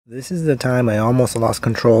This is the time I almost lost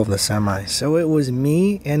control of the semi. So it was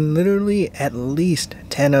me and literally at least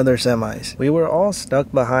 10 other semis. We were all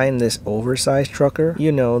stuck behind this oversized trucker.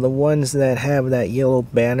 You know, the ones that have that yellow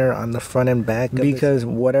banner on the front and back because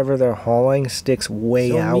whatever they're hauling sticks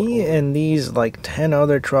way out. So me and these like 10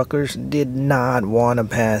 other truckers did not want to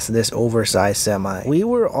pass this oversized semi. We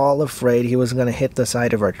were all afraid he was going to hit the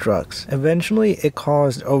side of our trucks. Eventually, it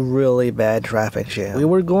caused a really bad traffic jam. We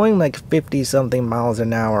were going like 50 something miles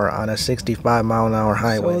an hour on a 65-mile-an-hour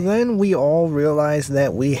highway. So then we all realized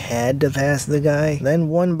that we had to pass the guy. Then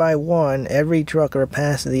one by one, every trucker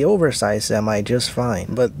passed the oversized semi just fine.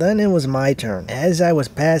 But then it was my turn. As I was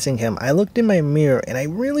passing him, I looked in my mirror and I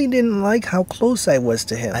really didn't like how close I was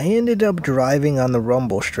to him. I ended up driving on the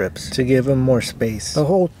rumble strips to give him more space. The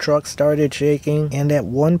whole truck started shaking, and at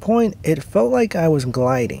one point, it felt like I was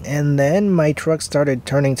gliding. And then my truck started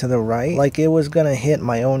turning to the right, like it was gonna hit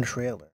my own trailer.